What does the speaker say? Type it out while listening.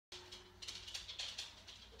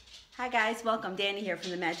Hi guys, welcome. Danny here from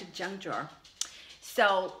the Magic Junk Drawer.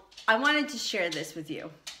 So I wanted to share this with you.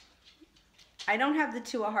 I don't have the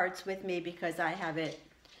Two of Hearts with me because I have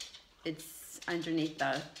it's underneath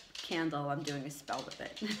the candle. I'm doing a spell with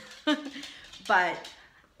it. But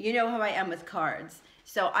you know how I am with cards.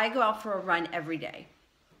 So I go out for a run every day.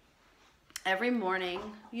 Every morning,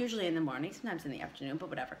 usually in the morning, sometimes in the afternoon, but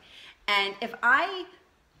whatever. And if I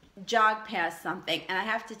jog past something, and I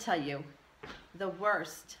have to tell you, the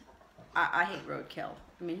worst, I hate roadkill.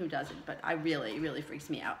 I mean, who doesn't? But I really, really freaks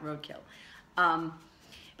me out, roadkill.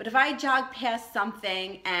 But if I jog past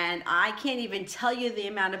something and I can't even tell you the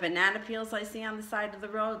amount of banana peels I see on the side of the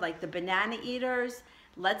road, like the banana eaters,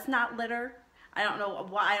 let's not litter. I don't know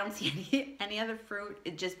why I don't see any other fruit.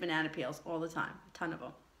 It's just banana peels all the time, a ton of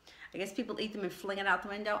them. I guess people eat them and fling it out the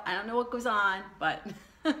window. I don't know what goes on, but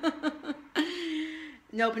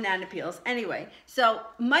no banana peels. Anyway, so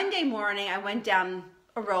Monday morning I went down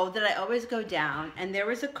a road that I always go down, and there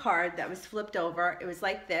was a card that was flipped over. It was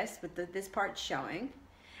like this, with this part showing,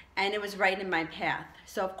 and it was right in my path.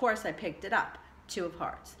 So of course I picked it up, Two of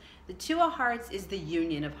Hearts. The Two of Hearts is the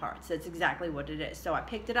union of hearts. That's exactly what it is. So I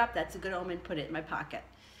picked it up. That's a good omen. Put it in my pocket.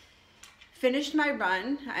 Finished my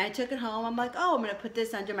run. I took it home. I'm like, oh, I'm going to put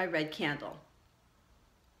this under my red candle.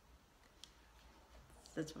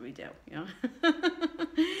 That's what we do, you know.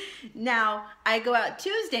 Now, I go out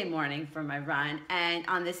Tuesday morning for my run, and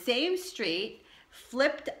on the same street,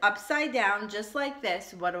 flipped upside down just like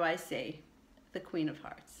this, what do I see? The Queen of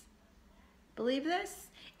Hearts. Believe this?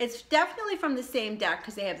 It's definitely from the same deck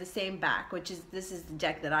because they have the same back, this is the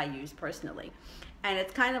deck that I use personally. And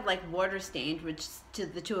it's kind of like water stained, which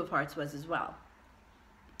the Two of Hearts was as well.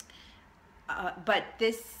 But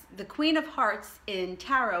the Queen of Hearts in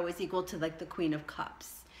tarot is equal to like the Queen of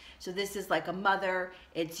Cups. So this is like a mother,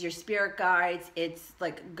 it's your spirit guides, it's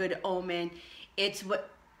like a good omen. It's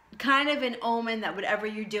what kind of an omen that whatever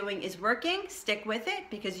you're doing is working. Stick with it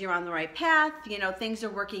because you're on the right path. You know, things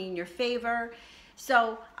are working in your favor.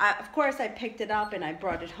 So of course I picked it up and I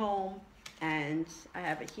brought it home, and I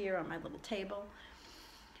have it here on my little table.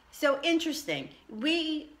 So interesting.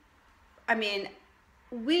 We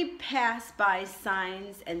pass by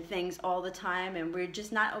signs and things all the time, and we're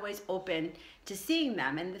just not always open to seeing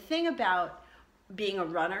them. And the thing about being a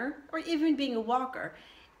runner or even being a walker,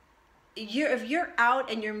 if you're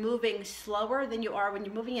out and you're moving slower than you are when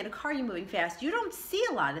you're moving in a car, you're moving fast, you don't see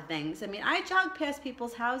a lot of things. I mean, I jog past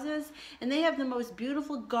people's houses and they have the most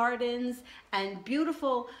beautiful gardens and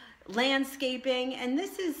beautiful landscaping, and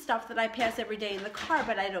this is stuff that I pass every day in the car,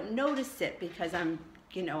 but I don't notice it because I'm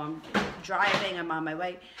driving, I'm on my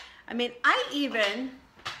way. I mean, I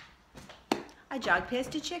jogged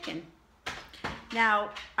past a chicken. Now,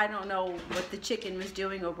 I don't know what the chicken was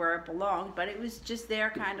doing or where it belonged, but it was just there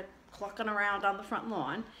kind of clucking around on the front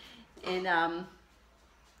lawn. And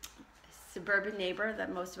suburban neighbor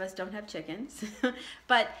that most of us don't have chickens.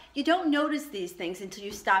 But you don't notice these things until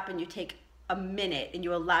you stop and you take a minute and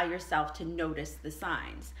you allow yourself to notice the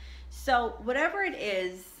signs. So whatever it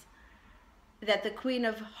is that the Queen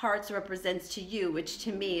of Hearts represents to you, which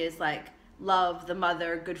to me is like love, the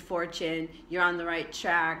mother, good fortune, you're on the right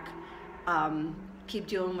track, keep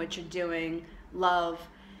doing what you're doing, love.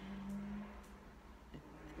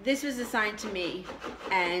 This was a sign to me,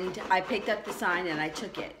 and I picked up the sign and I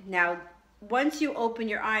took it. Now, once you open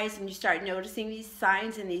your eyes and you start noticing these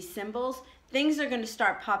signs and these symbols, things are going to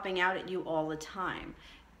start popping out at you all the time,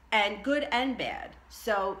 and good and bad.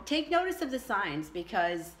 So take notice of the signs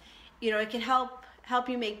because it can help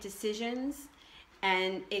you make decisions,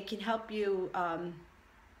 and it can help you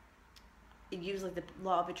use like the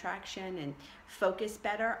law of attraction and focus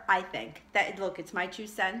better. I think that, look, it's my 2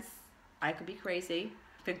 cents. I could be crazy.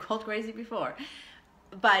 I've been called crazy before,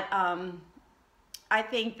 but I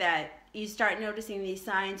think that you start noticing these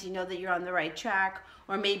signs, you know that you're on the right track,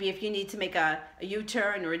 or maybe if you need to make a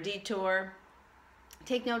U-turn or a detour,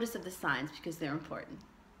 take notice of the signs because they're important.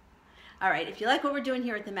 All right, if you like what we're doing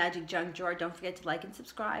here at the Magic Junk Drawer, don't forget to like and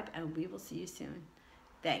subscribe, and we will see you soon.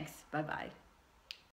 Thanks. Bye-bye.